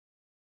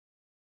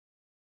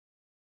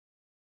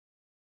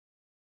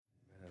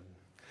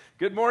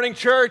Good morning,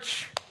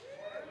 church.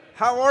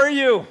 How are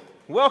you?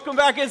 Welcome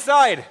back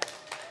inside.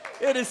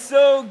 It is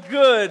so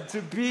good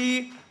to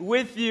be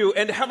with you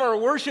and to have our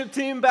worship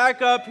team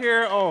back up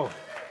here. Oh,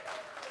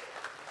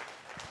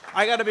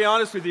 I got to be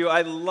honest with you.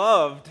 I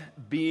loved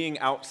being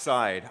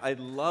outside. I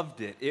loved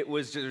it.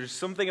 There's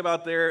something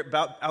out there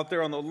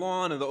on the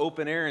lawn and the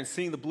open air and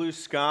seeing the blue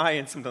sky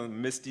and sometimes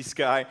misty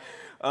sky.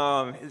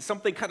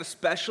 Something kind of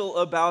special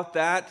about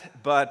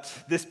that, but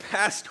this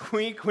past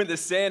week when the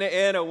Santa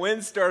Ana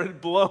wind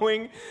started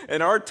blowing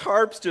and our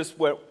tarps just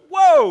went,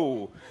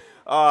 whoa,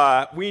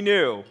 we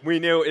knew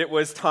it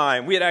was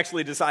time. We had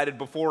actually decided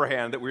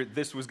beforehand that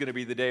this was going to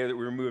be the day that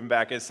we were moving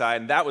back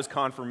inside, and that was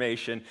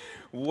confirmation.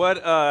 What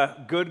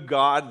a good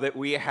God that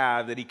we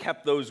have, that He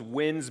kept those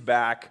winds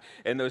back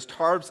and those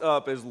tarps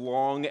up as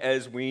long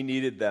as we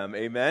needed them.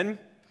 Amen?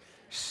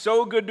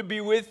 So good to be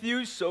with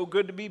you, so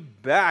good to be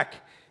back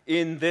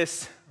in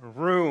this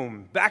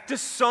room, back to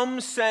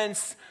some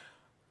sense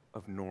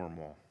of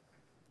normal.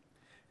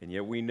 And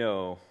yet we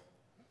know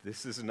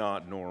this is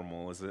not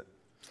normal, is it?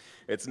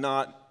 It's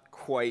not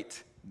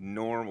quite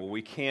normal.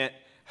 We can't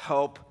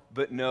help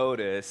but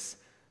notice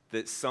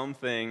that some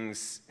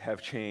things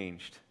have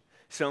changed.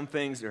 Some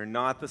things are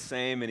not the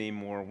same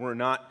anymore. We're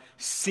not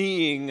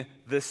seeing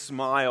the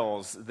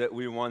smiles that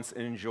we once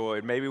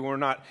enjoyed. Maybe we're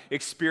not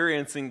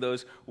experiencing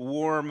those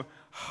warm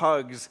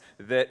hugs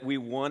that we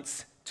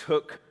once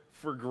took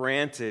for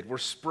granted. We're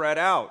spread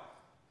out.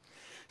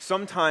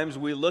 Sometimes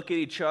we look at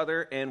each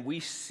other and we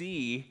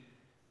see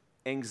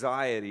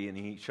anxiety in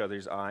each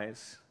other's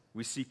eyes.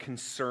 We see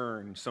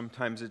concern.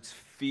 Sometimes it's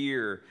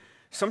fear.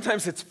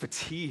 Sometimes it's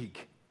fatigue.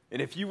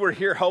 And if you were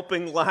here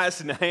helping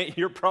last night,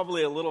 you're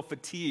probably a little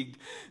fatigued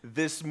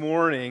this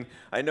morning.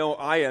 I know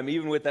I am,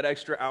 even with that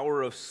extra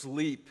hour of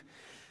sleep.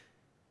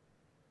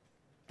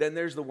 Then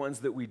there's the ones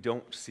that we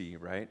don't see,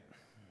 right?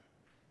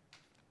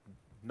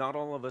 Not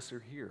all of us are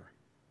here.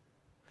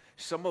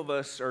 Some of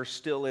us are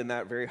still in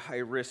that very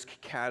high-risk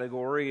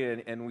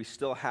category, and we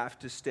still have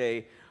to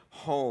stay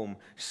home.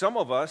 Some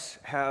of us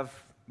have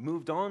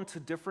moved on to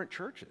different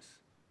churches.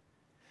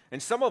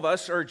 And some of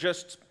us are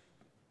just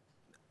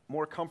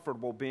more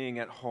comfortable being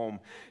at home.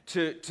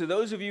 To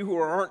those of you who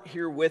aren't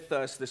here with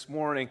us this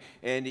morning,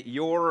 and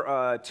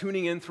you're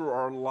tuning in through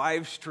our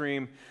live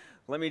stream,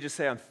 let me just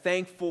say I'm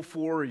thankful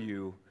for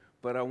you,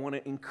 but I want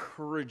to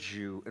encourage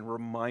you and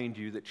remind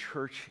you that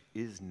church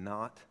is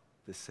not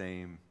the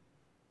same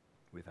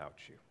without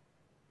you.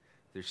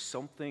 There's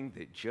something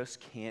that just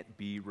can't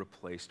be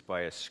replaced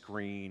by a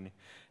screen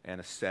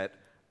and a set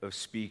of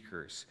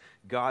speakers.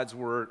 God's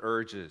word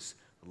urges,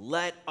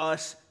 let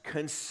us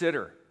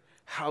consider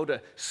how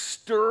to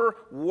stir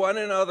one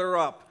another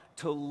up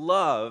to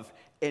love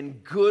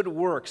and good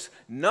works,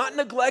 not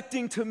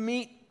neglecting to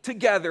meet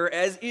together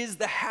as is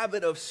the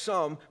habit of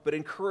some, but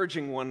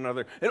encouraging one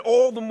another. And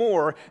all the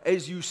more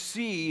as you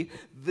see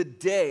the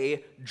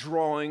day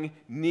drawing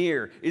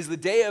near. Is the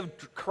day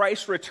of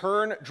Christ's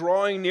return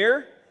drawing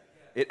near?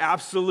 It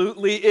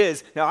absolutely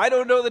is. Now, I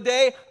don't know the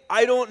day,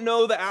 I don't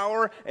know the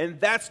hour, and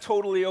that's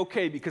totally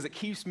okay because it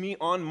keeps me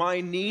on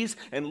my knees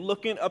and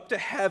looking up to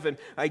heaven.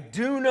 I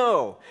do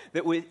know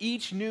that with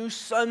each new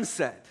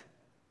sunset,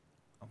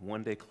 I'm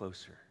one day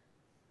closer.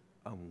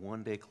 I'm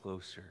one day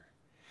closer.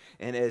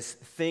 And as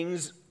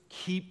things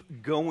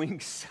keep going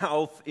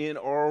south in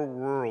our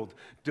world,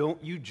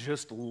 don't you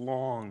just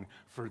long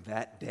for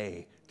that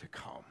day to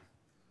come?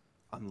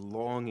 I'm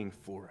longing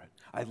for it.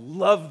 I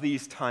love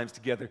these times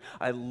together.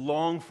 I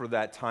long for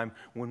that time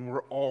when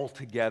we're all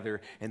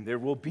together and there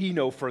will be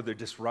no further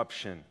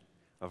disruption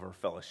of our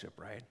fellowship,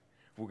 right?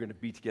 We're going to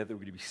be together,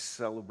 we're going to be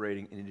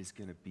celebrating, and it is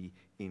going to be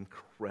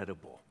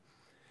incredible.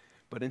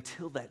 But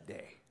until that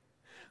day,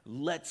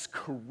 let's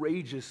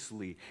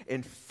courageously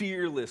and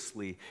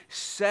fearlessly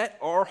set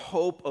our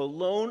hope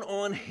alone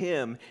on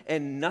Him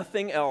and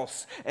nothing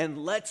else. And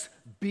let's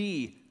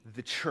be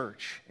the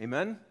church.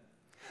 Amen?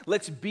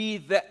 Let's be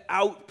the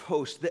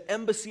outpost, the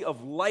embassy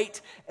of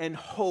light and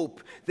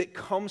hope that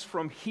comes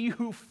from He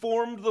who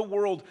formed the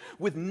world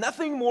with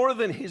nothing more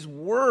than His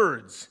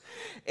words.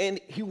 And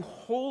He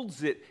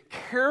holds it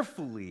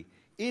carefully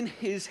in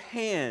His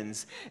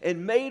hands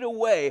and made a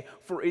way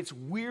for its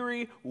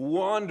weary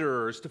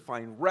wanderers to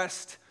find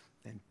rest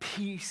and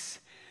peace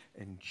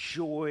and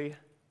joy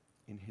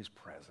in His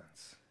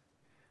presence.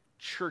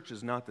 Church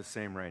is not the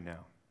same right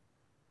now.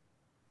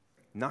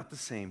 Not the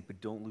same, but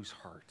don't lose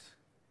heart.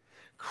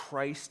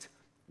 Christ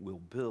will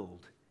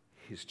build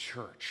His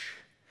church,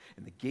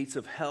 and the gates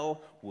of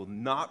hell will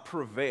not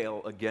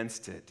prevail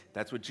against it.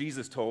 That's what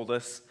Jesus told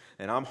us,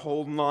 and I'm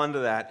holding on to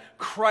that.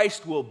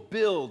 Christ will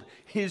build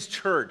His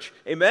church.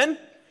 Amen?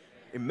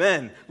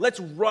 Amen. Let's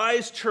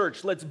rise,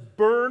 church. Let's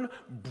burn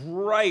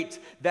bright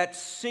that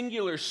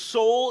singular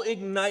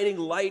soul-igniting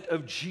light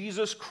of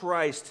Jesus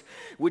Christ,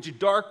 which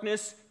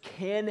darkness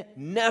can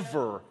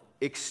never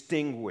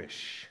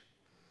extinguish.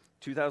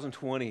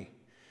 2020,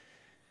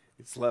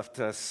 it's left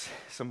us,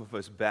 some of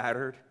us,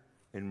 battered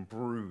and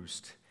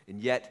bruised.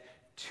 And yet,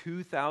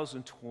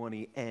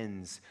 2020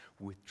 ends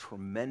with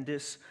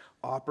tremendous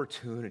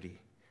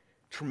opportunity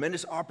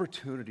tremendous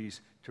opportunities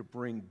to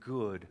bring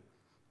good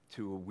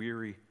to a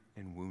weary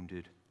and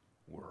wounded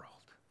world.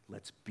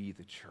 Let's be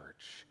the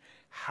church.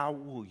 How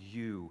will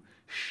you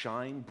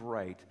shine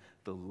bright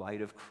the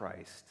light of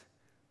Christ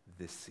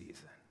this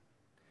season?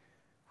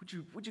 Would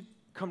you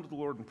come to the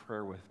Lord in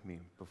prayer with me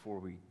before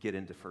we get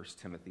into 1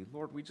 Timothy?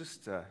 Lord, we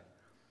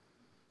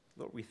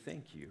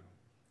thank you.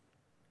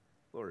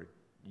 Lord,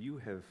 you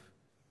have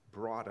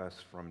brought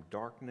us from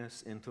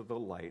darkness into the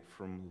light,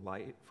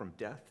 from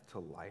death to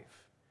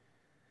life.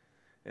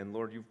 And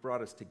Lord, you've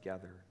brought us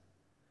together.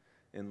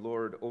 And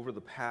Lord, over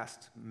the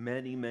past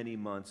many, many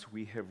months,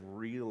 we have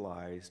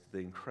realized the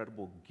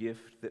incredible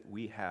gift that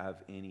we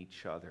have in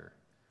each other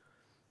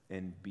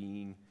and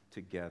being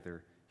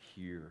together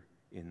here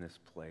in this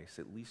place,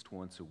 at least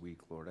once a week,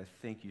 Lord. I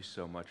thank you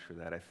so much for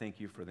that. I thank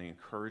you for the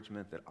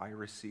encouragement that I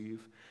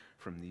receive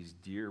from these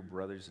dear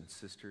brothers and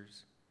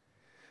sisters.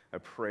 I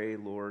pray,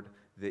 Lord,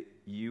 that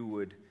you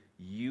would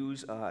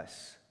use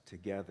us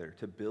together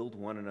to build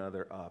one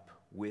another up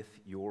with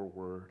your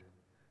word,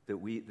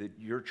 that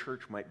your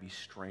church might be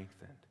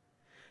strengthened,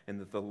 and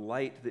that the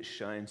light that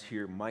shines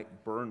here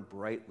might burn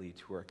brightly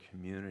to our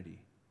community,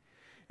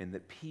 and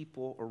that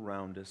people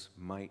around us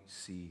might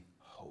see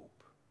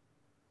hope.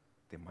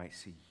 They might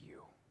see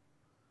you.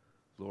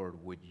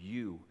 Lord, would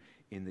you,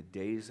 in the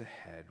days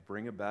ahead,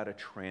 bring about a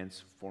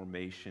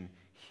transformation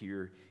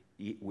here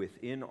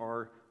within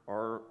our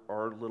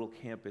little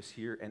campus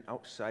here and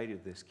outside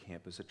of this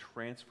campus, a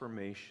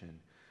transformation,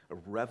 a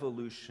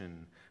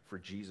revolution for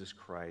Jesus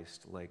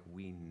Christ like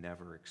we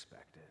never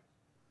expected.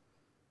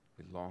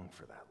 We long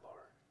for that, Lord.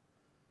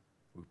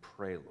 We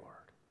pray,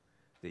 Lord,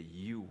 that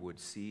you would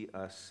see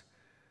us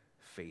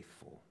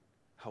faithful,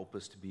 help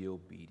us to be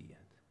obedient,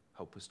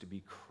 help us to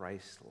be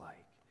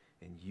Christ-like,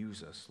 and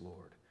use us,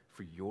 Lord,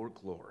 for your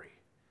glory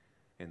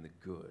and the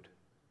good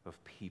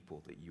of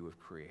people that you have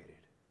created.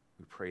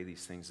 We pray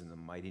these things in the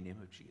mighty name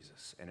of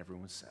Jesus. And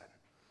everyone said,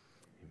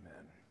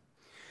 amen.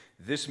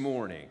 This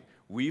morning,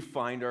 we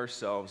find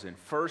ourselves in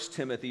 1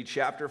 Timothy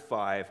chapter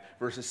 5,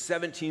 verses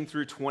 17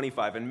 through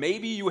 25. And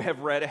maybe you have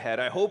read ahead.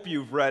 I hope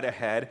you've read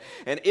ahead.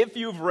 And if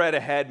you've read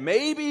ahead,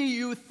 maybe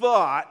you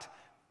thought,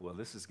 well,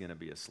 this is going to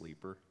be a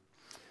sleeper.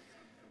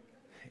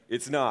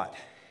 It's not.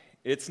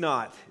 It's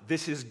not.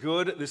 This is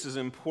good. This is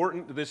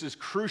important. This is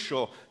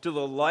crucial to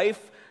the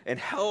life and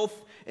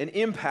health and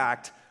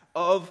impact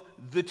of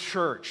the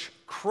church.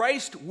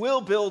 Christ will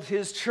build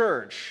his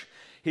church.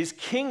 His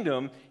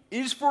kingdom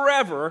is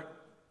forever.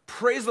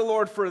 Praise the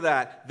Lord for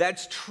that.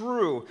 That's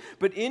true.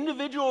 But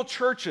individual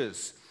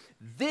churches,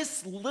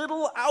 this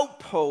little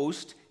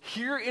outpost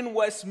here in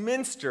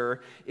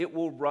Westminster, it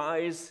will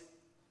rise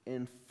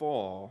and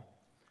fall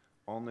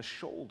on the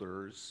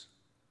shoulders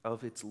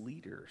of its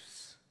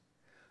leaders.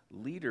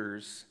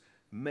 Leaders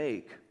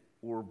make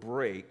or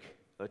break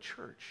a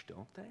church,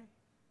 don't they?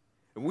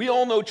 And we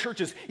all know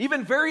churches,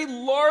 even very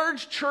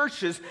large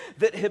churches,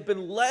 that have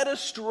been led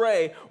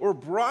astray or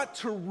brought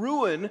to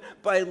ruin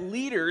by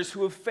leaders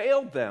who have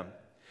failed them.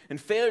 And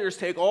failures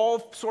take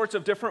all sorts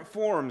of different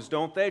forms,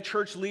 don't they?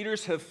 Church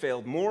leaders have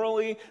failed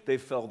morally,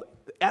 they've failed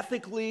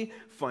ethically,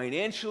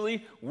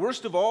 financially.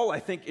 Worst of all,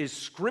 I think, is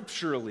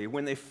scripturally,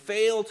 when they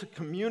fail to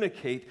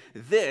communicate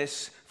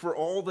this for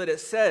all that it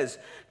says.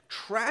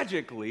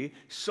 Tragically,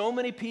 so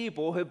many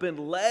people have been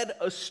led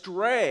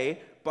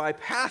astray by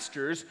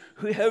pastors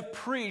who have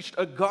preached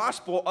a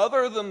gospel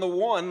other than the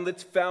one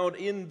that's found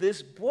in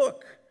this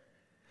book.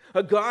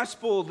 A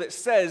gospel that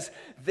says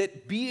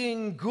that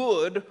being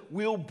good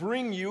will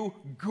bring you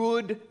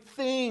good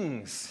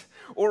things.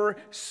 Or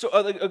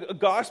a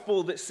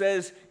gospel that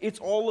says it's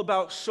all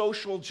about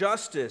social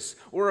justice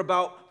or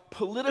about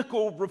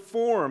political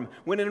reform,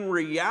 when in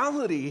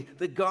reality,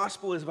 the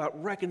gospel is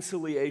about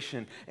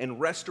reconciliation and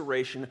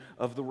restoration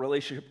of the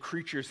relationship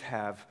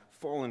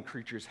fallen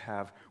creatures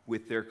have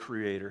with their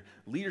Creator.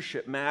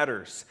 Leadership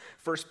matters.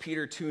 1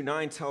 Peter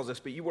 2:9 tells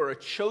us, but you are a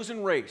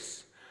chosen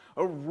race,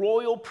 a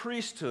royal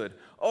priesthood,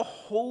 a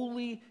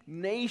holy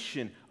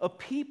nation, a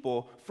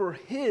people for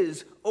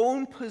his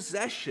own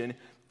possession,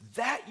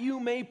 that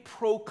you may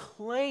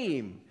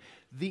proclaim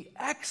the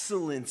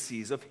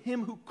excellencies of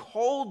him who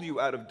called you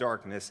out of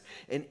darkness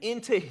and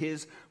into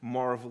his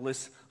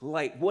marvelous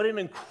light. What an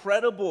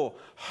incredible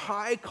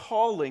high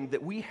calling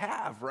that we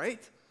have,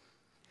 right?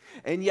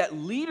 And yet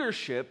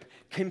leadership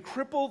can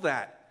cripple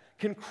that,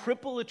 can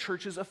cripple a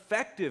church's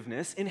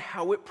effectiveness in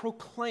how it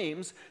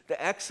proclaims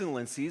the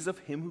excellencies of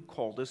him who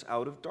called us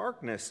out of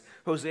darkness.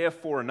 Hosea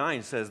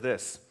 4:9 says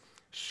this,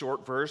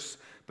 short verse,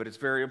 but it's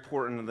very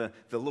important.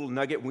 The little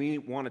nugget we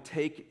want to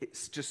take,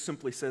 it just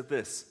simply says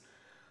this,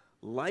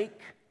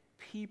 like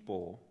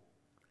people,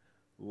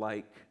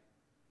 like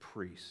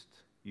priest.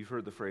 You've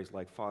heard the phrase,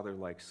 like father,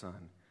 like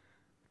son.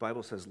 The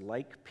Bible says,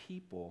 like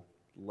people,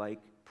 like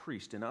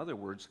priest. In other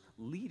words,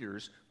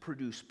 leaders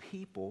produce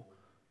people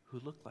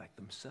who look like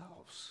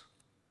themselves.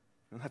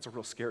 And that's a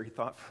real scary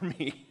thought for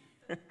me.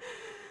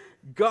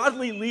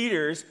 Godly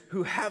leaders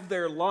who have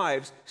their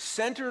lives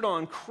centered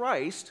on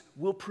Christ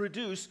will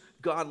produce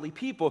godly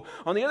people.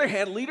 On the other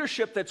hand,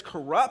 leadership that's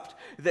corrupt,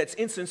 that's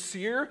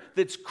insincere,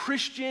 that's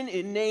Christian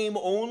in name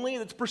only,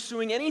 that's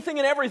pursuing anything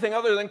and everything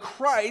other than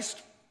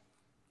Christ,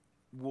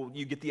 well,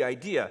 you get the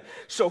idea.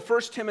 So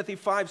 1 Timothy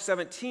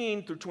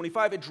 5:17 through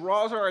 25, it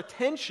draws our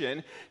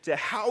attention to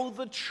how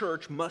the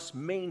church must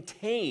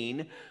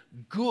maintain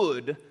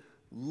good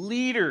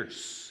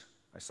leaders.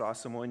 I saw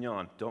someone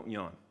yawn. Don't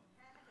yawn.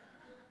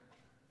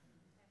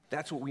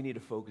 That's what we need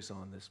to focus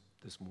on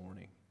this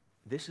morning.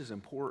 This is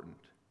important.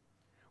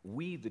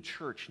 We, the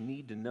church,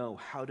 need to know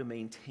how to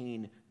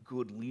maintain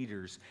good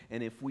leaders.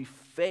 And if we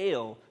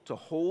fail to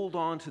hold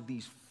on to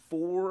these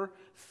 4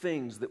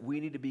 things that we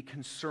need to be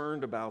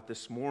concerned about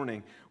this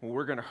morning, well,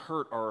 we're going to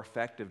hurt our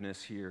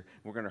effectiveness here.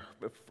 We're going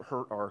to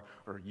hurt our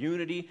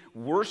unity.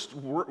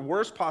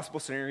 Worst possible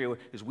scenario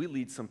is we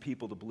lead some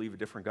people to believe a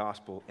different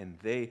gospel, and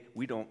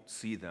we don't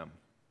see them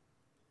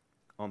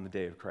on the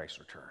day of Christ's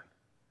return.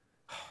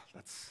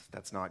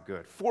 That's not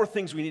good. 4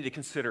 things we need to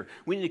consider.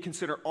 We need to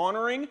consider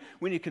honoring,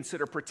 we need to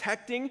consider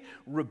protecting,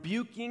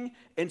 rebuking,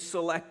 and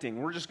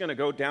selecting. We're just going to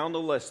go down the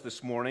list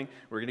this morning.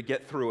 We're going to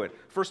get through it.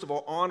 First of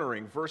all,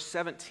 honoring. Verse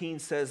 17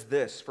 says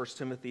this, 1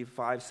 Timothy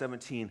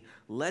 5:17,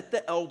 "Let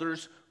the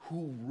elders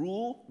who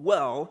rule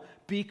well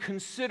be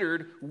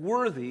considered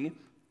worthy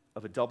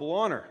of a double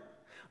honor,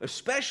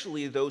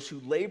 especially those who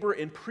labor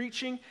in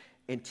preaching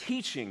and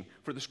teaching,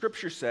 for the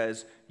scripture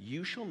says,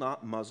 'You shall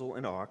not muzzle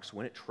an ox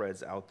when it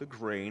treads out the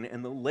grain,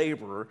 and the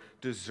laborer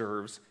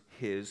deserves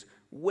his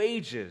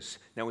wages.'"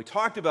 Now, we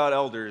talked about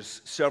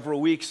elders several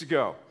weeks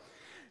ago.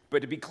 But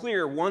to be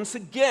clear, once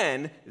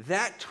again,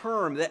 that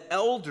term, the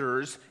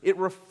elders, it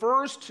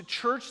refers to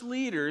church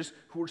leaders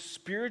who are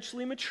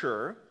spiritually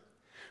mature,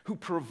 who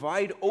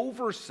provide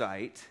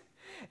oversight,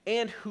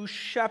 and who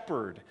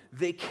shepherd.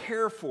 They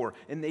care for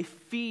and they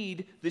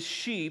feed the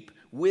sheep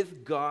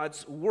with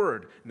God's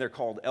word. And they're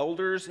called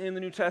elders in the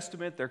New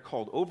Testament. They're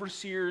called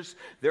overseers.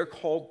 They're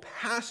called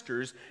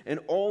pastors. And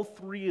all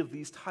 3 of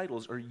these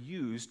titles are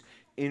used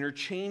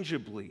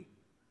interchangeably.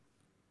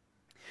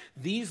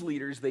 These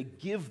leaders, they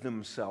give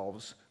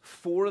themselves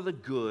for the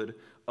good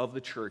of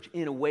the church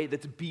in a way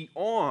that's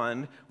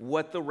beyond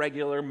what the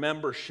regular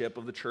membership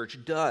of the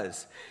church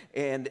does.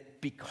 And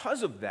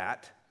because of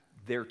that,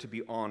 they're to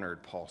be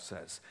honored, Paul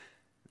says.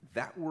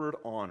 That word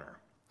honor,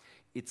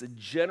 it's a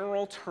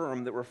general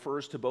term that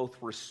refers to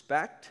both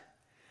respect,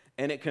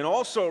 and it can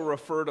also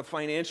refer to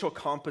financial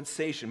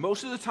compensation.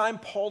 Most of the time,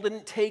 Paul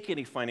didn't take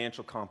any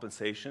financial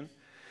compensation.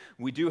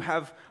 We do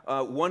have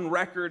one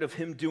record of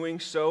him doing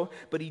so,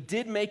 but he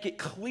did make it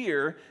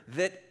clear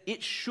that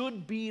it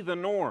should be the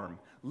norm.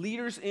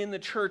 Leaders in the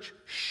church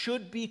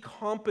should be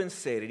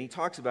compensated. He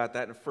talks about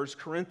that in 1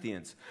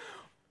 Corinthians.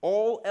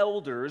 All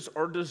elders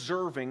are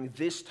deserving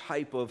this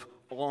type of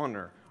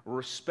honor,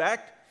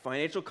 respect,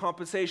 financial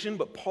compensation,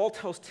 but Paul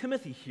tells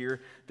Timothy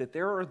here that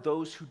there are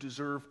those who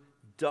deserve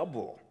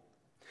double,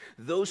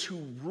 those who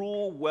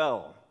rule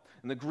well.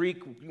 In the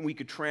Greek, we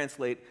could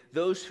translate,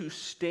 those who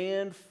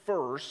stand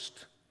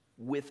first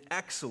with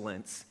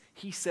excellence.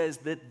 He says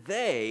that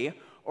they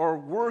are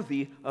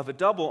worthy of a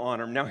double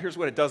honor. Now, here's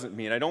what it doesn't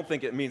mean. I don't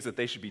think it means that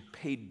they should be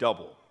paid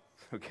double,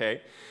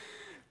 okay?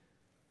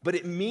 But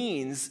it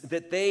means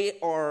that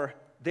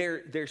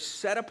they're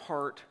set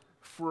apart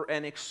for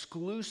an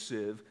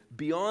exclusive,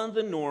 beyond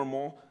the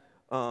normal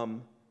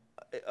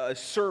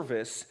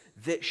service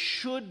that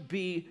should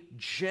be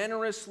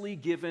generously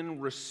given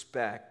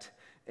respect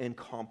and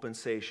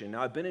compensation.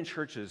 Now, I've been in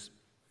churches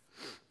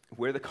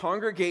where the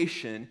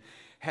congregation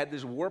had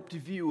this warped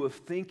view of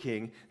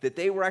thinking that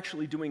they were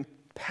actually doing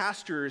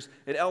pastors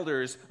and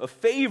elders a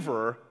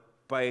favor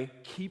by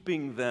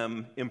keeping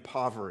them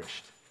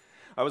impoverished.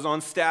 I was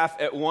on staff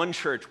at one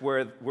church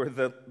where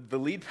the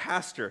lead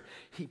pastor,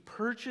 he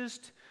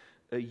purchased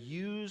a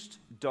used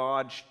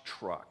Dodge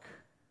truck,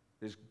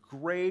 this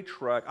gray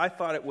truck. I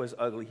thought it was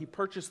ugly. He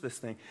purchased this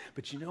thing.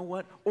 But you know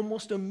what?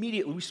 Almost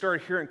immediately, we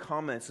started hearing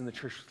comments in the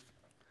church,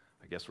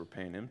 I guess we're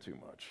paying him too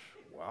much.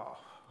 Wow.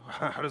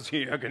 How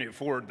can he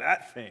afford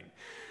that thing?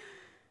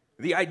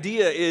 The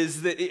idea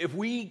is that if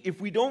we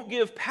don't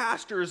give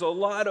pastors a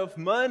lot of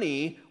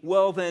money,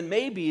 well, then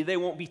maybe they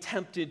won't be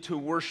tempted to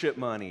worship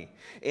money,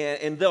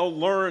 and they'll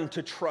learn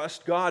to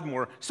trust God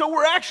more. So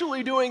we're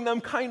actually doing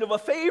them kind of a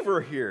favor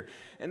here,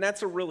 and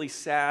that's a really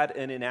sad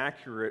and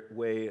inaccurate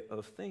way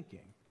of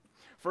thinking.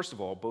 First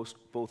of all,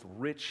 both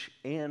rich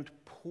and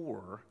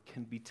poor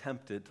can be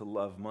tempted to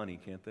love money,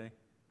 can't they?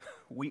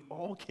 We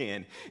all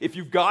can. If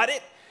you've got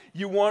it,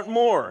 you want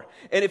more.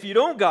 And if you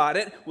don't got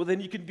it, well, then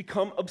you can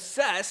become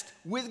obsessed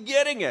with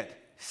getting it.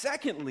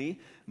 Secondly,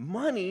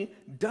 money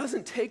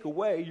doesn't take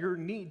away your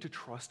need to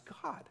trust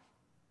God.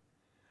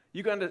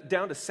 You go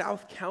down to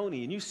South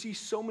County, and you see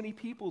so many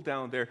people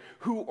down there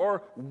who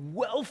are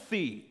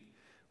wealthy.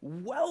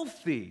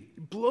 Wealthy.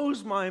 It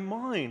blows my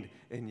mind.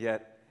 And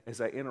yet,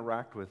 as I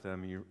interact with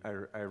them,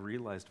 I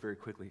realized very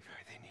quickly,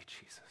 they need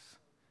Jesus.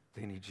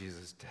 They need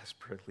Jesus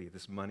desperately.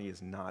 This money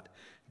is not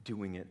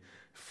doing it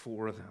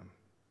for them.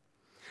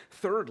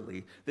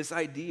 Thirdly, this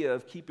idea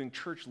of keeping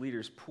church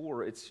leaders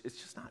poor, it's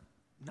just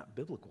not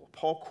biblical.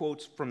 Paul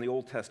quotes from the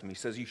Old Testament. He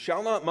says, "You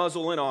shall not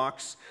muzzle an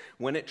ox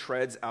when it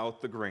treads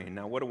out the grain."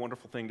 Now, what a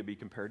wonderful thing to be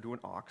compared to an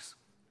ox.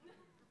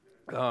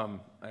 I'm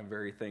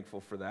very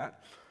thankful for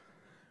that.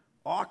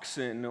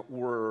 Oxen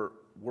were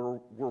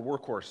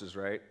workhorses,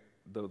 right?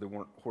 Though they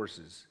weren't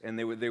horses. And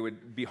they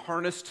would be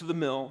harnessed to the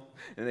mill,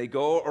 and they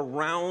go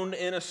around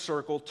in a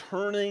circle,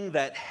 turning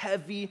that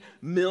heavy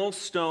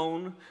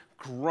millstone,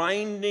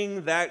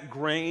 grinding that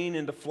grain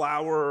into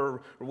flour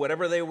or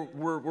whatever they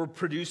were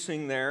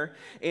producing there.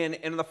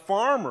 And the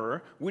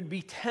farmer would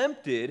be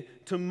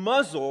tempted to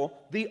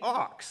muzzle the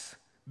ox,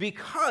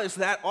 because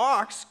that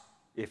ox,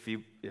 if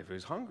he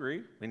was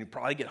hungry, and he'd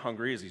probably get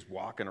hungry as he's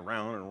walking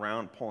around and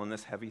around pulling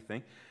this heavy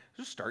thing,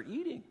 just start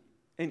eating.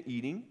 And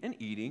eating and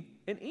eating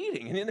and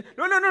eating. And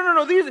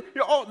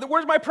no.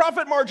 Where's my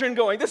profit margin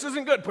going? This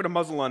isn't good. Put a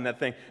muzzle on that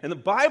thing. And the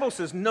Bible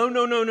says, no.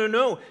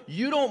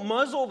 You don't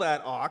muzzle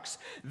that ox.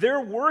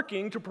 They're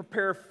working to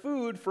prepare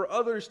food for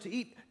others to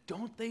eat.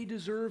 Don't they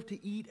deserve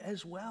to eat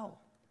as well?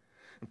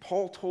 And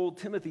Paul told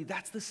Timothy,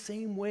 that's the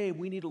same way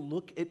we need to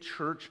look at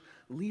church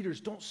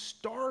leaders. Don't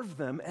starve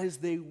them as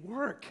they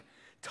work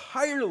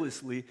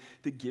tirelessly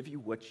to give you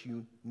what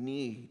you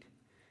need.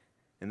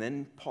 And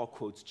then Paul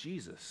quotes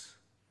Jesus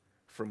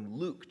from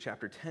Luke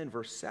chapter 10,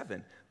 verse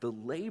 7. The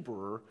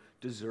laborer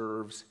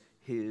deserves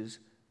his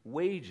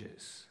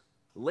wages.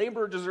 The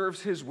laborer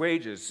deserves his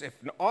wages. If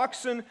an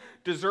oxen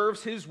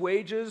deserves his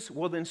wages,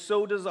 well, then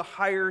so does a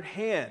hired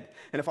hand.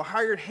 And if a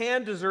hired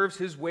hand deserves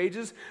his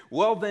wages,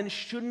 well, then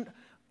shouldn't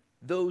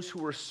those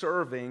who are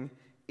serving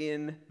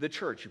in the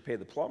church? You pay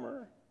the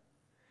plumber,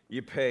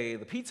 you pay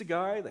the pizza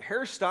guy, the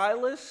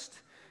hairstylist,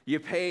 you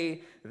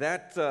pay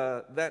that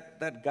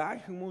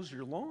guy who mows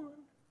your lawn.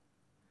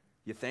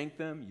 You thank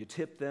them, you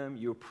tip them,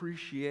 you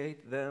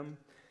appreciate them.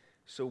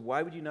 So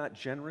why would you not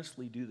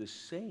generously do the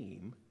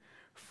same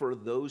for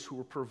those who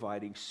are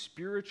providing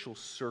spiritual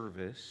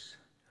service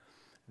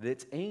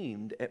that's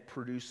aimed at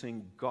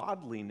producing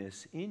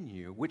godliness in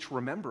you, which,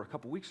 remember, a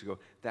couple weeks ago,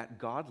 that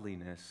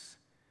godliness,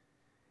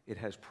 it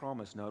has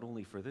promise not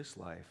only for this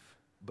life,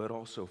 but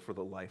also for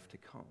the life to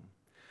come.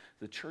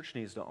 The church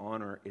needs to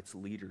honor its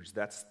leaders.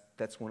 That's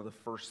one of the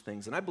first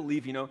things. And I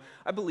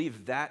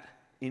believe that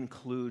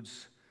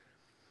includes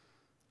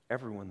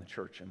everyone the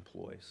church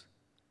employs.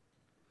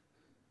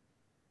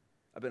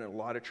 I've been in a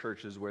lot of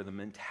churches where the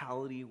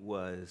mentality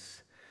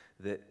was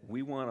that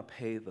we want to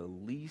pay the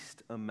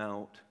least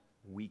amount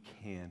we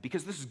can,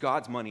 because this is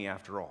God's money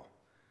after all.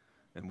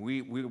 And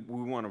we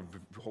want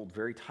to hold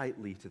very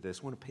tightly to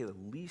this. We want to pay the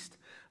least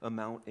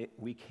amount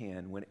we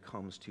can when it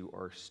comes to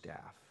our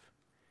staff.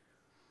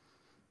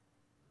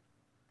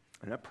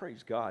 And I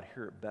praise God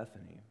here at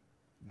Bethany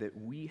that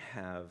we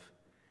have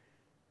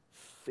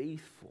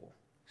faithful,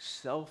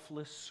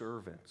 selfless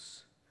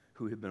servants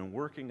who have been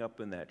working up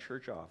in that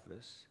church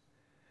office,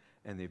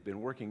 and they've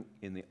been working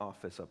in the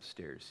office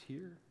upstairs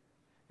here,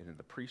 and in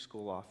the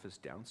preschool office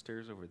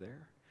downstairs over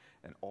there,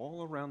 and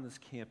all around this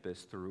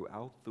campus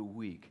throughout the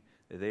week.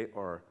 They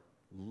are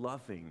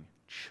loving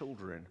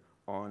children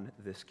on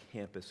this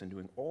campus and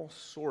doing all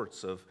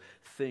sorts of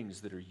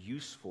things that are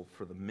useful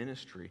for the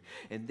ministry.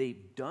 And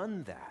they've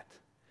done that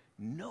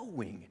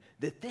knowing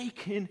that they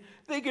can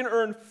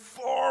earn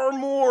far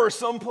more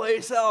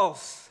someplace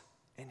else.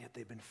 And yet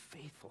they've been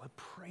faithful. I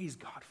praise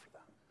God for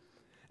them.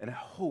 And I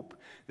hope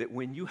that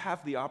when you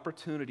have the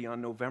opportunity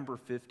on November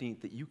 15th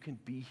that you can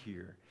be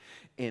here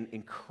and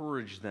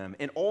encourage them.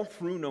 And all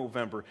through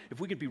November, if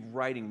we could be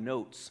writing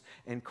notes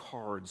and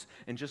cards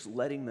and just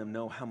letting them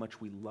know how much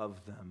we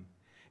love them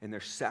and their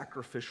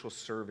sacrificial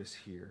service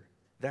here,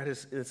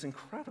 it's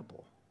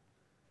incredible.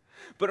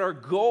 But our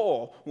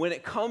goal when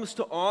it comes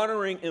to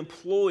honoring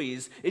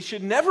employees, it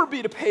should never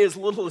be to pay as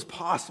little as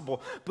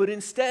possible, but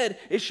instead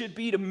it should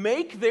be to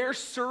make their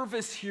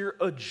service here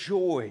a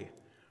joy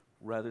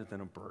rather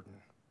than a burden.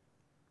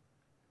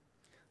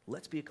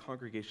 Let's be a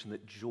congregation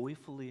that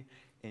joyfully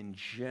and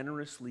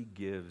generously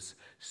gives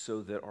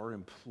so that our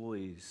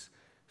employees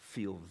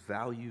feel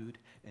valued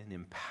and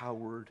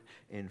empowered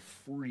and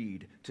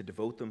freed to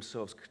devote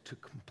themselves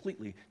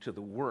completely to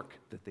the work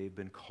that they've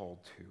been called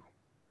to.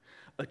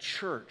 A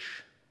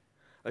church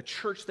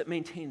that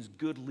maintains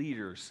good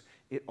leaders,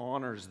 it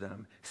honors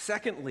them.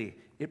 Secondly,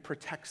 it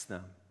protects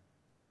them.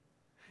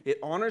 It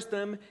honors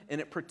them and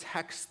it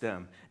protects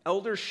them.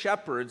 Elder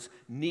shepherds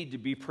need to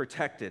be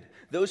protected.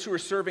 Those who are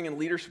serving in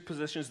leadership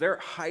positions, they're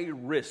at high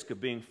risk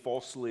of being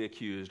falsely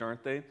accused,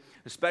 aren't they?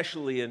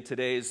 Especially in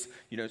today's,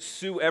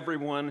 sue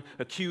everyone,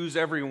 accuse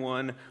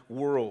everyone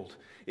world.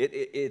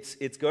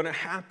 It's going to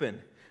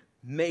happen.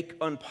 Make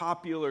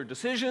unpopular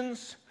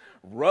decisions,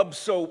 rub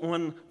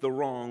someone the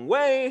wrong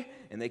way,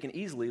 and they can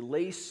easily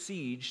lay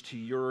siege to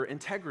your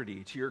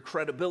integrity, to your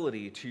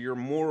credibility, to your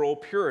moral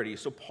purity.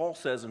 So Paul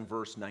says in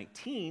verse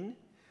 19,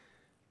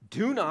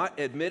 do not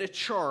admit a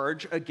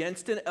charge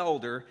against an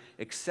elder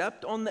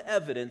except on the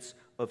evidence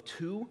of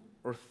 2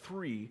 or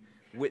 3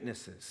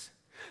 witnesses.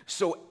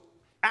 So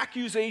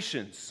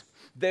accusations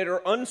that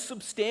are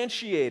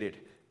unsubstantiated,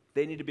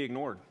 they need to be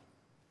ignored.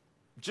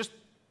 Just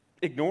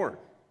ignored.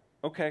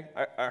 Okay,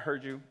 I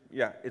heard you.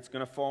 Yeah, it's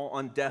going to fall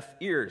on deaf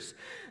ears.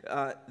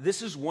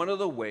 This is one of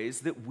the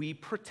ways that we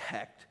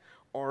protect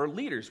our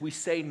leaders. We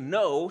say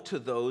no to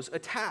those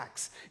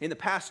attacks. In the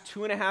past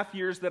 2.5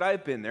 years that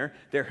I've been there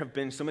have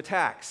been some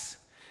attacks.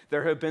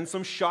 There have been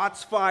some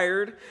shots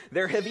fired.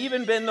 There have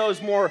even been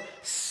those more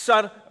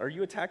subtle... Are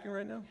you attacking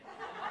right now?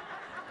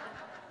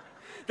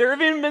 There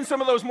have even been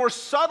some of those more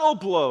subtle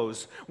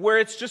blows where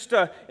it's just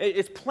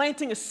it's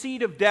planting a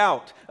seed of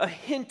doubt, a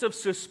hint of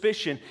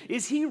suspicion.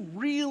 Is he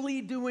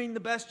really doing the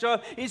best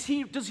job?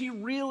 Does he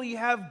really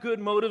have good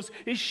motives?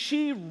 Is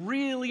she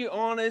really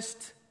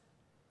honest?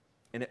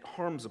 And it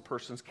harms a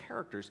person's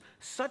characters.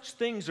 Such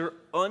things are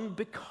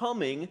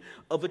unbecoming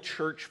of a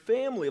church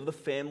family, of the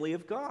family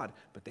of God.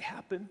 But they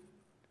happen.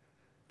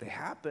 They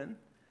happen.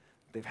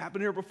 They've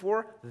happened here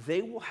before.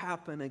 They will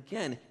happen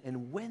again.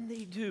 And when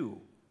they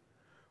do,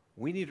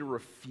 we need to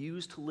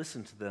refuse to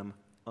listen to them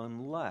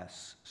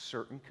unless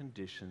certain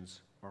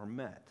conditions are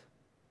met.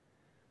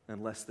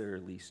 Unless there are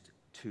at least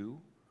 2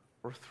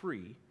 or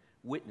 3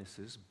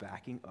 witnesses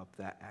backing up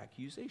that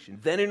accusation.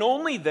 Then and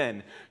only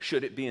then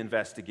should it be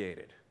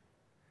investigated.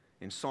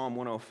 In Psalm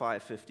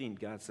 105:15,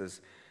 God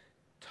says,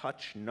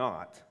 "Touch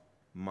not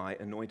my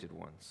anointed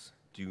ones.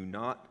 Do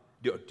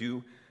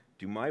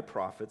my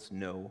prophets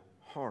no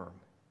harm."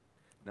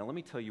 Now let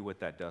me tell you what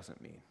that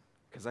doesn't mean,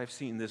 because I've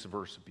seen this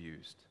verse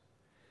abused.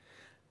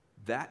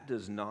 That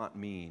does not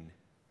mean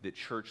that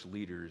church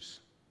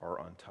leaders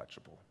are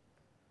untouchable.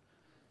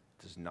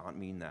 It does not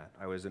mean that.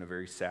 I was in a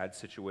very sad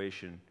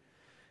situation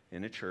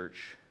in a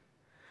church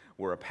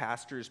where a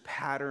pastor's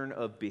pattern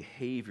of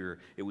behavior,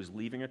 it was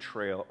leaving a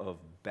trail of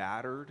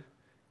battered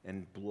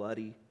and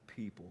bloody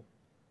people.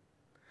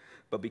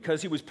 But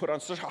because he was put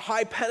on such a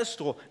high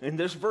pedestal and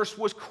this verse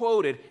was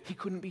quoted, he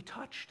couldn't be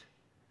touched.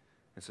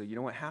 And so you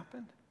know what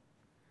happened?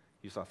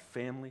 You saw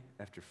family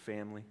after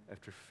family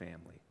after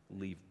family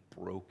leave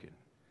broken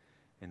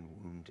and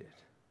wounded.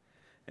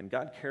 And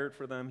God cared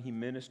for them. He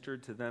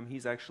ministered to them.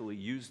 He's actually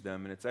used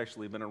them. And it's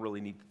actually been a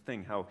really neat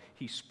thing how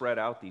he spread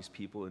out these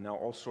people. And now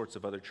all sorts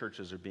of other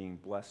churches are being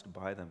blessed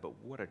by them. But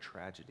what a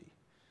tragedy.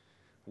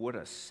 What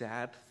a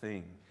sad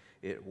thing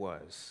it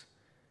was.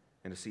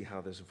 And to see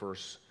how this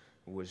verse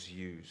was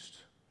used.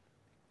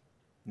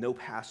 No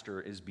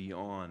pastor is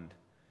beyond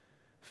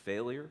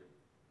failure.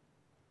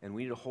 And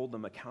we need to hold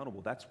them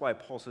accountable. That's why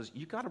Paul says,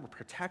 you got to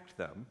protect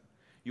them.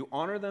 You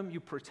honor them, you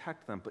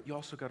protect them, but you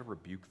also got to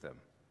rebuke them.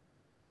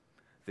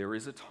 There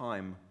is a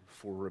time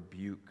for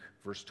rebuke.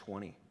 Verse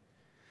 20.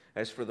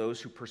 As for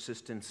those who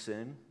persist in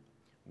sin,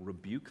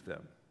 rebuke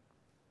them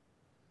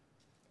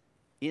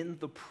in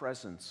the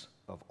presence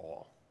of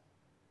all.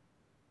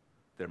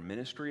 Their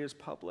ministry is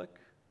public.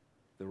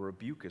 The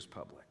rebuke is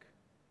public.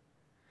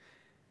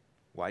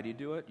 Why do you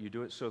do it? You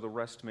do it so the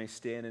rest may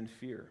stand in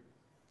fear.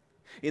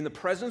 In the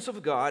presence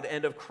of God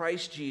and of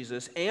Christ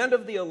Jesus and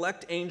of the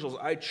elect angels,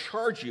 I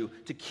charge you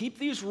to keep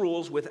these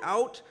rules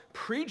without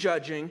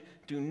prejudging,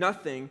 do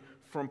nothing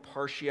from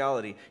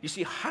partiality. You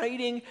see,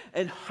 hiding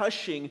and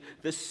hushing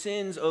the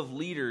sins of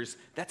leaders,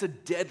 that's a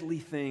deadly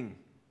thing.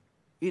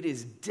 It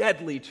is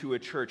deadly to a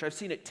church. I've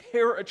seen it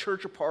tear a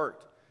church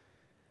apart.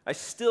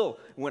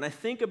 When I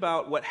think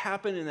about what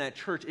happened in that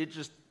church, it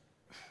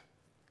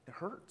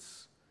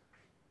hurts.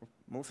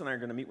 Melissa and I are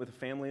going to meet with a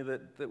family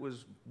that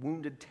was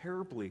wounded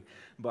terribly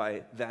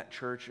by that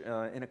church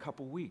in a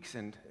couple weeks,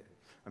 and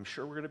I'm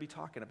sure we're going to be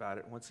talking about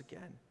it once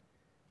again.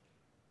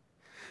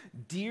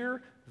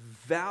 Dear,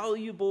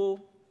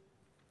 valuable,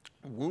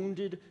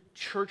 wounded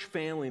church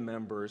family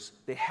members,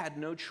 they had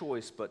no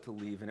choice but to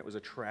leave, and it was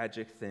a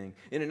tragic thing.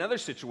 In another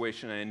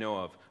situation I know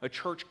of, a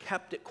church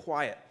kept it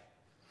quiet.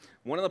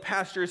 One of the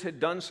pastors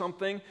had done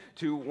something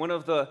to one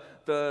of the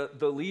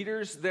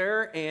leaders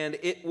there, and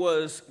it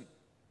was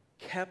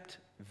kept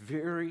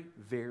very,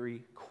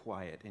 very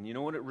quiet. And you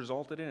know what it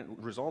resulted in? It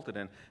resulted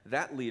in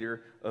that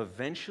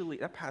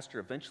pastor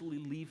eventually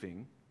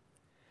leaving,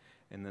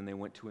 and then they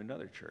went to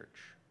another church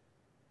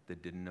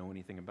that didn't know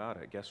anything about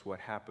it. Guess what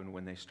happened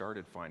when they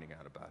started finding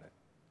out about it?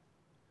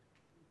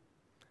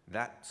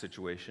 That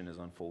situation is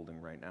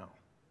unfolding right now.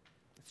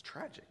 It's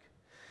tragic.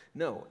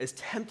 No, as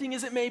tempting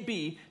as it may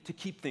be to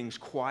keep things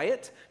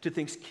quiet, to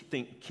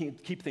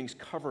keep things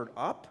covered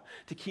up,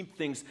 to keep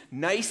things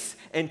nice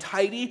and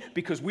tidy,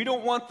 because we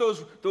don't want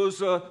those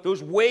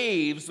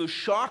waves, those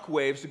shock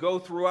waves to go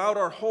throughout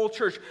our whole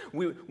church.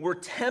 We're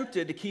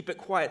tempted to keep it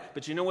quiet,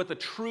 but you know what? The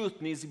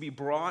truth needs to be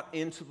brought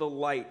into the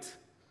light.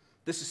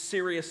 This is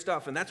serious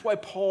stuff, and that's why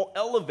Paul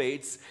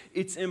elevates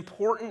its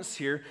importance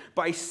here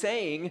by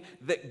saying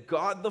that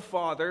God the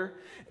Father,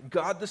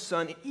 God the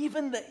Son,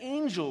 even the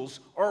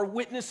angels are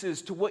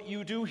witnesses to what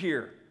you do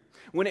here.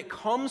 When it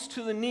comes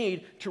to the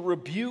need to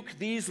rebuke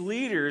these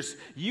leaders,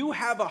 you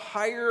have a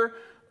higher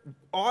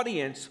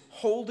audience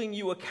holding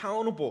you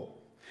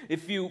accountable.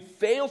 If you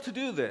fail to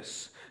do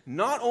this,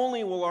 not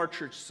only will our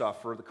church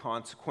suffer the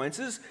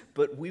consequences,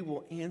 but we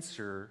will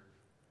answer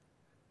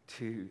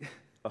to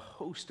a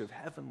host of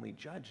heavenly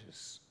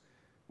judges.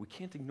 We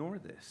can't ignore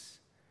this.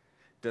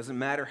 Doesn't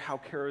matter how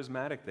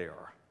charismatic they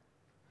are.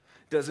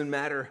 Doesn't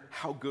matter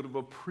how good of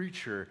a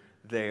preacher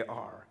they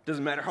are. It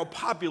doesn't matter how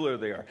popular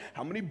they are,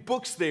 how many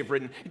books they've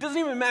written. It doesn't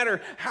even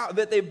matter how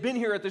that they've been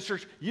here at this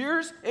church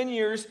years and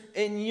years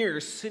and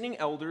years. Sitting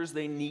elders,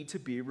 they need to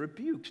be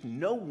rebuked.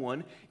 No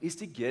one is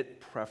to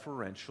get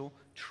preferential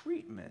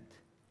treatment.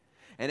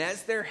 And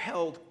as they're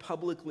held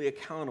publicly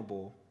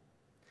accountable,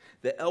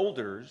 the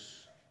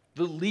elders,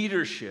 the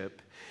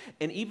leadership,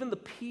 and even the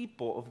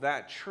people of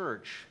that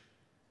church,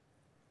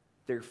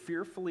 they're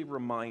fearfully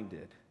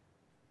reminded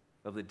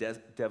of the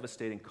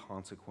devastating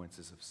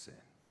consequences of sin.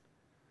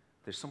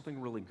 There's something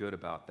really good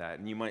about that.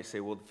 And you might say,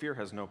 well, fear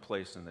has no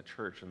place in the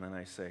church. And then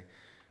I say,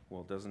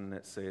 well, doesn't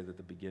it say that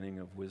the beginning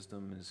of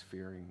wisdom is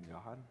fearing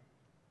God?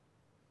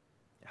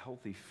 A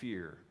healthy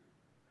fear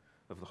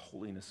of the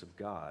holiness of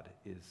God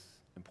is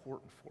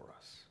important for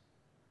us.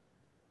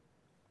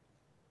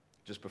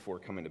 Just before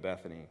coming to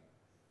Bethany,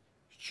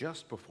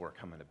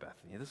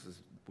 this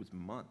was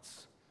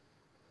months,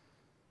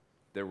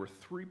 there were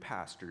 3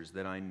 pastors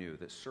that I knew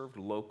that served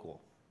local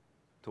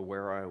to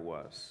where I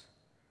was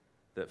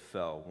that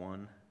fell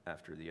one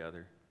after the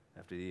other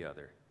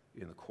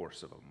in the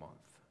course of a month.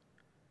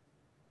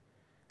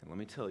 And let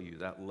me tell you,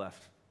 that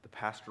left the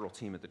pastoral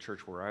team at the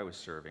church where I was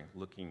serving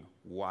looking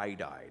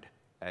wide-eyed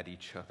at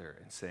each other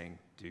and saying,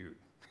 dude,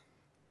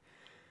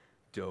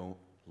 don't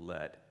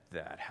let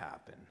that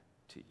happen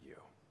to you.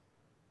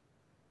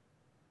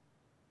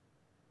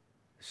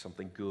 There's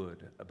something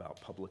good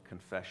about public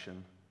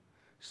confession,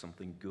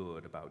 something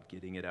good about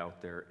getting it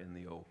out there in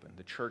the open.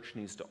 The church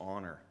needs to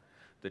honor.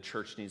 The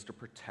church needs to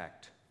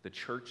protect. The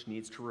church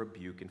needs to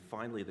rebuke. And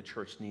finally, the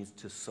church needs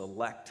to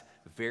select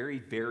very,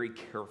 very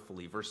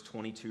carefully. Verse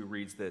 22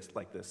 reads this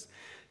like this: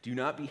 do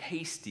not be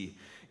hasty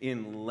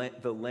in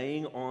the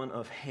laying on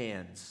of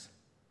hands,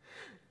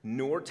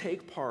 nor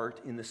take part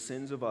in the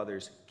sins of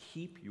others.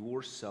 Keep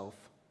yourself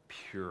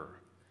pure.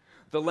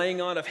 The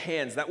laying on of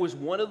hands, that was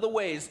one of the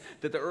ways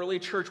that the early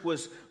church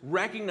was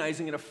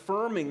recognizing and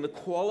affirming the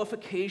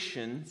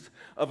qualifications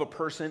of a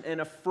person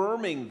and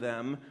affirming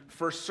them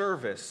for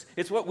service.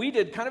 It's what we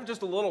did kind of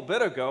just a little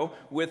bit ago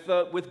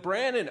with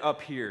Brandon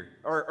up here,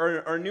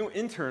 our new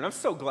intern. I'm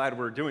so glad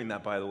we're doing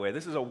that, by the way.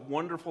 This is a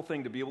wonderful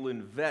thing to be able to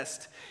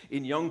invest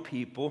in young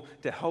people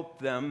to help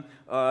them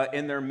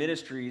in their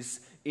ministries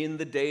in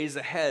the days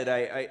ahead.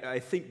 I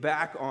think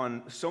back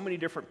on so many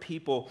different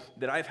people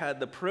that I've had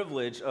the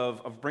privilege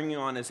of bringing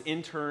on as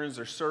interns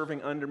or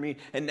serving under me,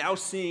 and now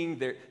seeing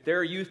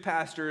their youth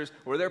pastors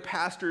or their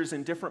pastors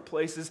in different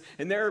places,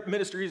 and their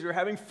ministries are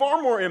having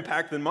far more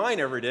impact than mine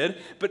ever did.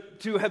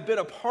 But to have been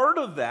a part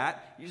of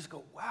that, you just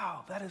go,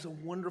 wow, that is a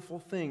wonderful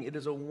thing. It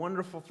is a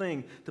wonderful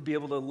thing to be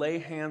able to lay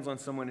hands on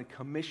someone and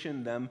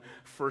commission them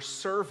for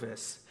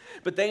service.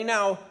 But they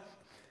now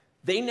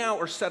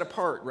are set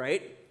apart,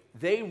 right?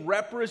 They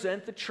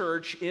represent the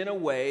church in a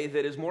way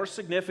that is more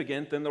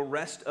significant than the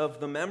rest of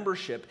the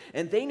membership.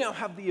 And they now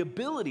have the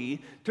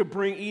ability to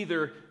bring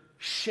either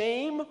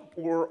shame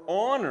or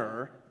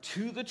honor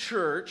to the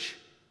church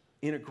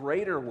in a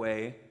greater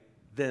way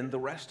than the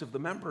rest of the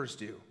members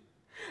do.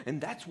 And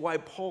that's why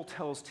Paul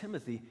tells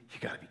Timothy, you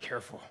got to be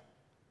careful.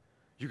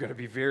 You got to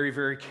be very,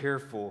 very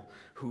careful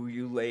who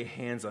you lay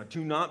hands on.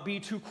 Do not be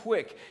too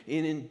quick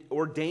in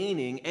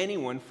ordaining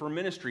anyone for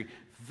ministry.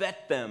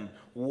 Vet them,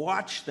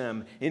 watch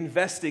them,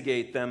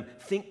 investigate them,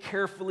 think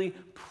carefully,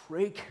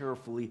 pray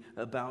carefully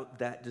about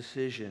that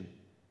decision.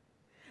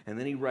 And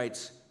then he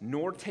writes,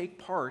 nor take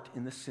part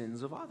in the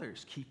sins of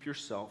others. Keep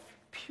yourself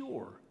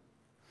pure.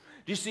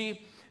 Do you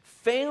see,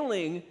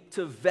 failing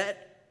to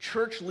vet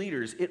church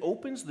leaders, it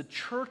opens the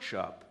church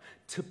up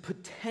to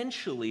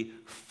potentially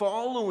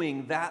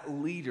following that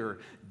leader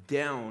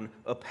down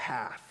a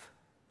path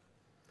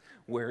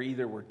where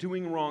either we're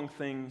doing wrong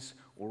things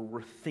or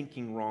we're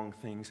thinking wrong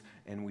things,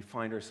 and we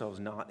find ourselves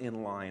not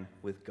in line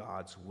with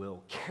God's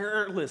will.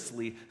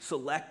 Carelessly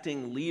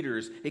selecting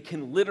leaders, it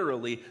can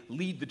literally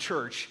lead the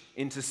church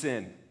into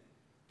sin.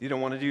 You don't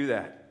want to do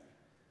that.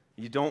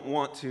 You don't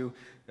want to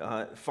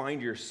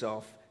find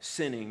yourself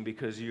sinning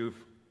because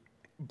you've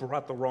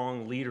brought the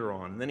wrong leader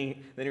on. Then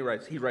he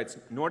writes,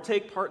 nor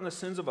take part in the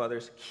sins of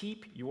others.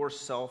 Keep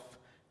yourself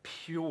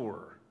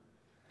pure.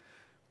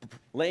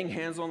 Laying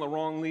hands on the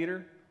wrong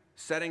leader,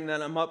 setting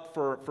them up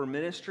for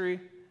ministry,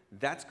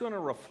 that's going to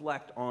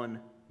reflect on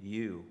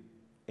you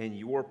and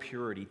your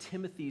purity.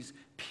 Timothy's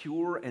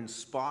pure and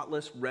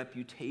spotless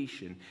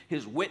reputation,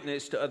 his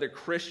witness to other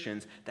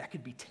Christians, that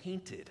could be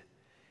tainted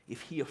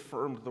if he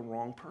affirmed the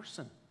wrong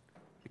person.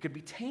 It could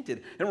be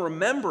tainted. And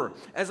remember,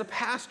 as a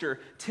pastor,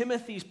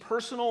 Timothy's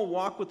personal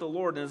walk with the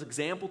Lord and his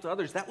example to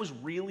others, that was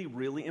really,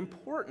 really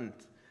important.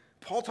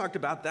 Paul talked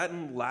about that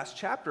in the last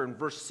chapter in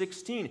verse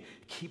 16.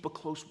 Keep a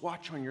close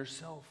watch on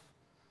yourself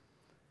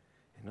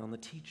and on the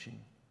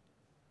teaching.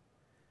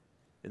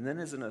 And then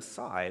as an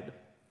aside,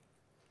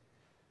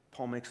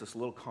 Paul makes this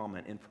little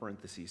comment in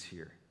parentheses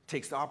here.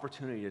 Takes the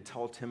opportunity to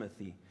tell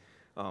Timothy,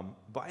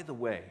 by the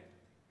way,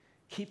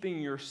 keeping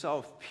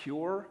yourself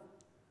pure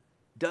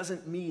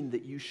doesn't mean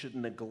that you should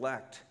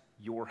neglect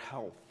your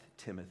health.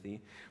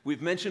 Timothy.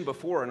 We've mentioned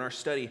before in our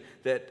study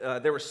that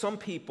there were some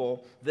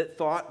people that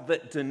thought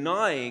that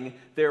denying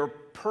their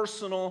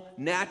personal,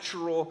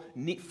 natural,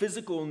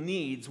 physical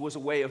needs was a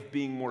way of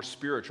being more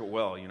spiritual.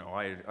 Well,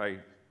 I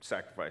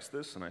sacrifice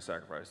this, and I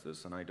sacrifice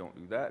this, and I don't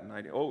do that,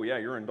 and oh yeah,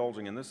 you're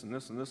indulging in this and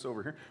this and this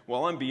over here.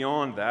 Well, I'm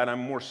beyond that.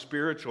 I'm a more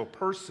spiritual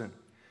person.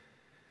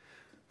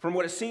 From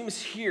what it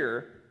seems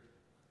here,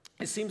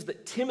 it seems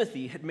that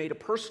Timothy had made a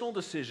personal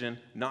decision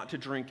not to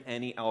drink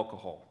any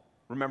alcohol.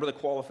 Remember the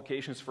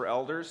qualifications for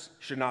elders?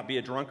 Should not be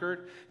a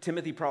drunkard.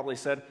 Timothy probably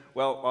said,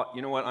 well,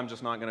 you know what? I'm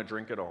just not going to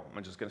drink at all.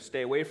 I'm just going to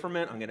stay away from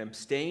it. I'm going to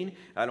abstain.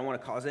 I don't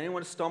want to cause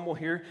anyone to stumble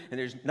here. And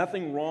there's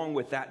nothing wrong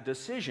with that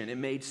decision. It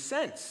made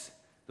sense.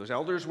 Those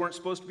elders weren't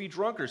supposed to be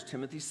drunkards.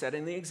 Timothy's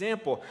setting the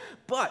example.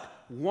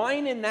 But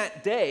wine in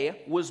that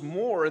day was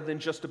more than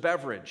just a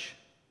beverage.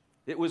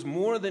 It was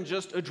more than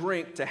just a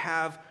drink to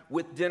have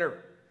with dinner.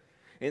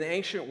 In the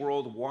ancient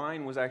world,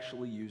 wine was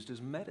actually used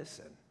as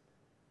medicine.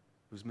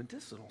 It was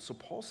medicinal. So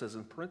Paul says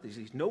in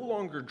parentheses, no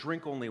longer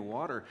drink only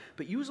water,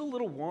 but use a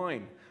little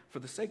wine for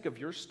the sake of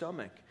your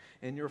stomach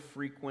and your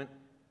frequent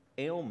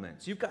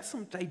ailments. You've got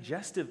some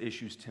digestive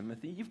issues,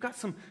 Timothy. You've got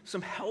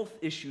some health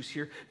issues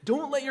here.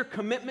 Don't let your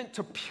commitment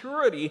to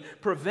purity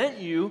prevent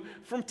you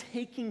from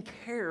taking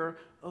care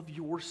of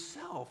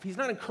yourself. He's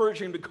not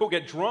encouraging him to go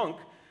get drunk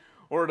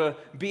or to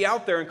be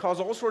out there and cause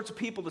all sorts of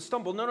people to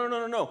stumble.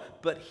 No.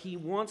 But he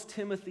wants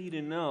Timothy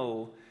to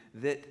know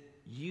that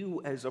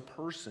you as a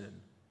person,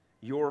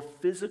 your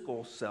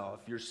physical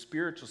self, your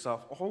spiritual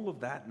self, all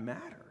of that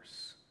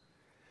matters.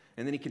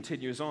 And then he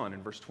continues on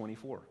in verse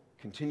 24.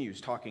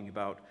 Continues talking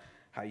about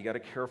how you got to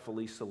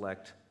carefully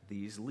select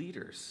these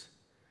leaders.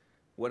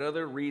 What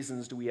other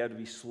reasons do we have to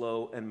be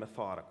slow and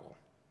methodical?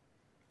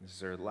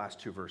 These are the last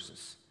two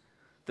verses.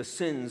 The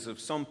sins of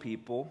some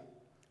people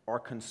are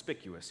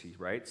conspicuous, he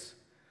writes,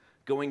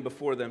 going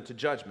before them to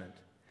judgment.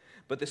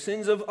 But the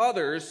sins of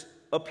others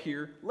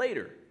appear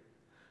later.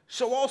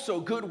 So also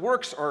good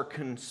works are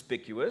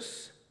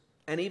conspicuous,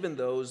 and even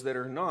those that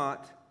are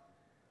not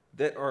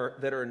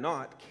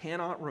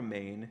cannot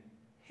remain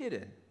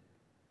hidden.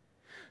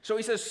 So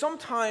he says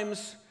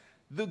sometimes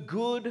the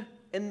good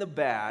and the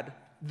bad,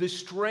 the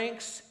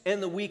strengths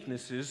and the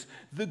weaknesses,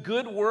 the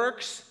good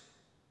works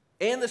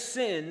and the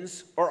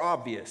sins are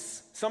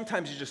obvious.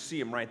 Sometimes you just see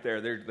them right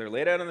there. They're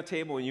laid out on the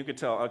table, and you can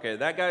tell, okay,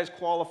 that guy's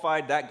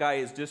qualified, that guy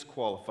is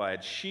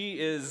disqualified. She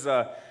is,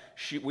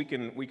 we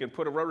can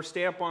put a rubber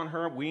stamp on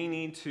her. We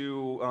need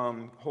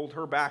to hold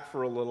her back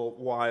for a little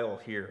while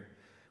here.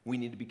 We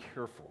need to be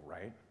careful,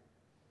 right?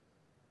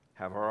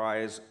 Have our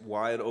eyes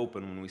wide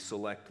open when we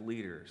select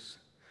leaders.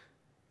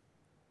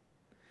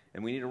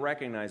 And we need to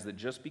recognize that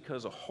just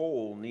because a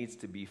hole needs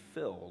to be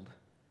filled,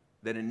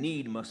 that a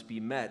need must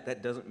be met,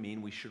 that doesn't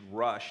mean we should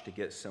rush to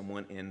get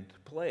someone into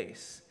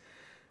place.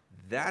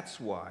 That's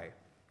why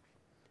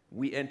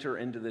we enter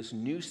into this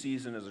new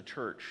season as a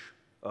church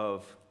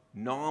of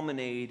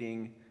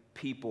nominating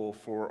people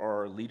for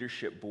our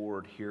leadership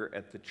board here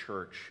at the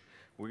church.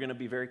 We're going to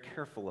be very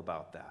careful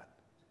about that.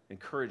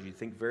 Encourage you to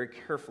think very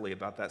carefully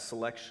about that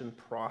selection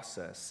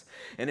process.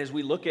 And as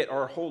we look at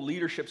our whole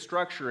leadership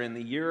structure in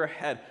the year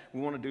ahead,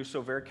 we want to do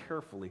so very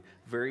carefully,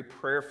 very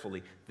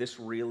prayerfully. This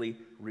really,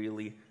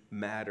 really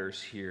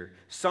matters here.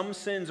 Some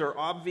sins are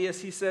obvious,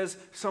 he says.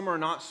 Some are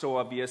not so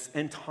obvious,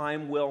 and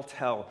time will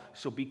tell.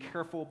 So be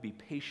careful, be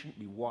patient,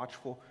 be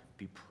watchful,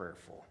 be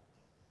prayerful.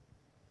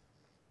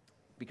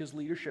 Because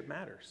leadership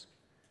matters.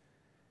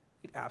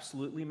 It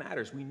absolutely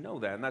matters. We know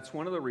that, and that's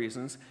one of the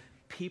reasons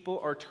people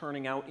are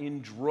turning out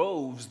in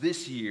droves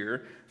this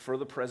year for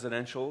the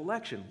presidential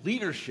election.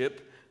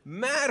 Leadership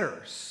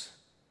matters.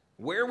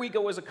 Where we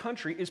go as a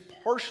country is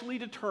partially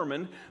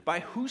determined by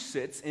who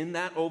sits in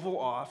that Oval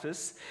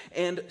Office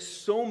and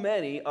so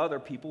many other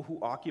people who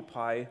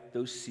occupy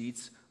those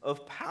seats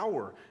of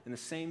power. And the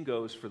same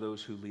goes for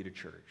those who lead a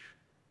church.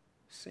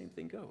 Same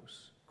thing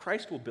goes.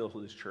 Christ will build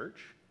his church.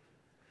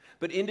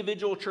 But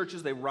individual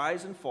churches, they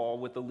rise and fall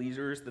with the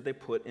leaders that they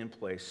put in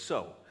place.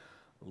 So,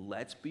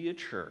 let's be a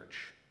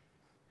church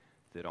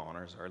that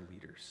honors our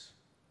leaders.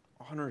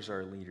 Honors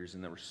our leaders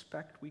in the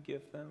respect we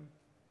give them,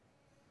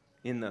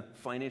 in the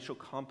financial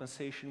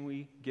compensation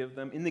we give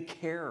them, in the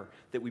care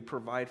that we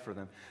provide for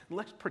them.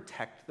 Let's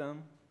protect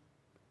them.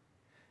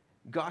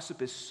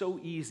 Gossip is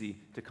so easy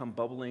to come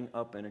bubbling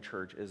up in a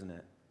church, isn't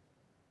it?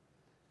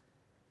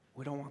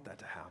 We don't want that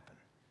to happen.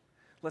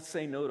 Let's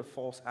say no to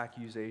false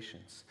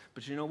accusations.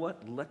 But you know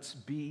what? Let's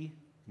be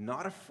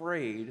not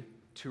afraid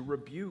to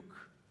rebuke.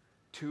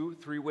 2,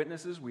 3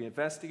 witnesses, we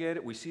investigate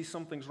it, we see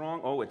something's wrong.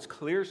 Oh, it's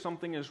clear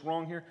something is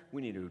wrong here.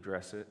 We need to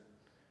address it.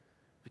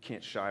 We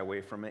can't shy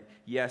away from it.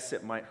 Yes,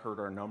 it might hurt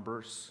our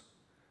numbers.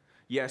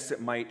 Yes, it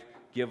might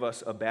give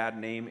us a bad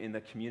name in the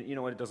community. You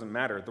know what? It doesn't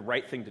matter. The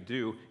right thing to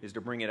do is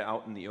to bring it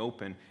out in the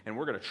open, and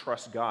we're going to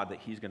trust God that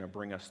he's going to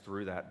bring us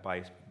through that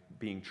by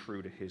being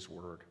true to his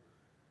word.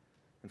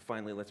 And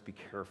finally, let's be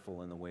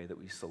careful in the way that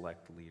we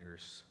select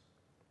leaders.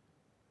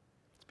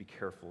 Let's be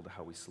careful to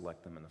how we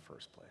select them in the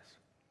first place.